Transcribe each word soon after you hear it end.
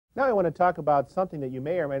Now I want to talk about something that you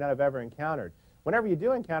may or may not have ever encountered. Whenever you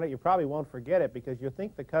do encounter it, you probably won't forget it because you'll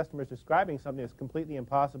think the customer is describing something that's completely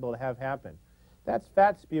impossible to have happen. That's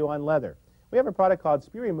fat spew on leather. We have a product called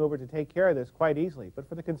Spew Remover to take care of this quite easily, but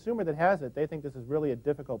for the consumer that has it, they think this is really a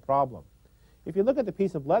difficult problem. If you look at the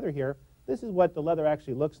piece of leather here, this is what the leather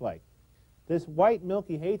actually looks like. This white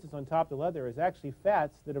milky haze that's on top of the leather is actually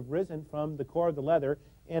fats that have risen from the core of the leather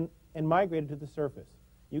and migrated to the surface.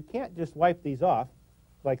 You can't just wipe these off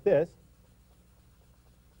like this.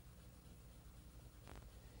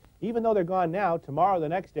 Even though they're gone now, tomorrow or the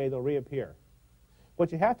next day they'll reappear.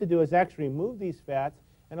 What you have to do is actually remove these fats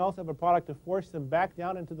and also have a product to force them back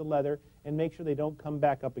down into the leather and make sure they don't come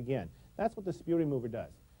back up again. That's what the Spew Remover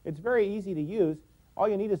does. It's very easy to use. All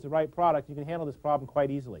you need is the right product. You can handle this problem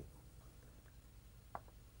quite easily.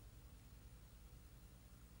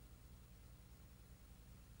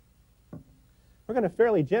 We're going to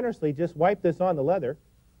fairly generously just wipe this on the leather.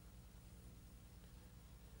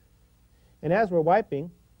 And as we're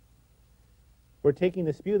wiping, we're taking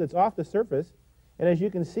the spew that's off the surface, and as you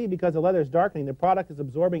can see, because the leather is darkening, the product is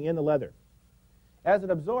absorbing in the leather. As it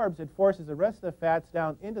absorbs, it forces the rest of the fats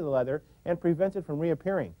down into the leather and prevents it from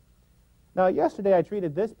reappearing. Now, yesterday I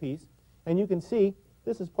treated this piece, and you can see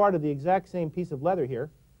this is part of the exact same piece of leather here.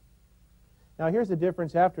 Now, here's the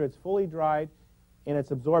difference after it's fully dried and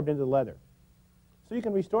it's absorbed into the leather. So you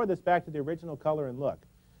can restore this back to the original color and look.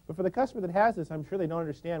 But for the customer that has this, I'm sure they don't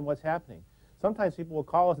understand what's happening. Sometimes people will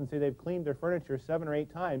call us and say they've cleaned their furniture 7 or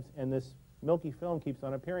 8 times and this milky film keeps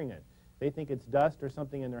on appearing in it. They think it's dust or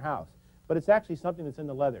something in their house. But it's actually something that's in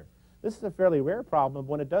the leather. This is a fairly rare problem, but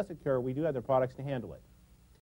when it does occur, we do have the products to handle it.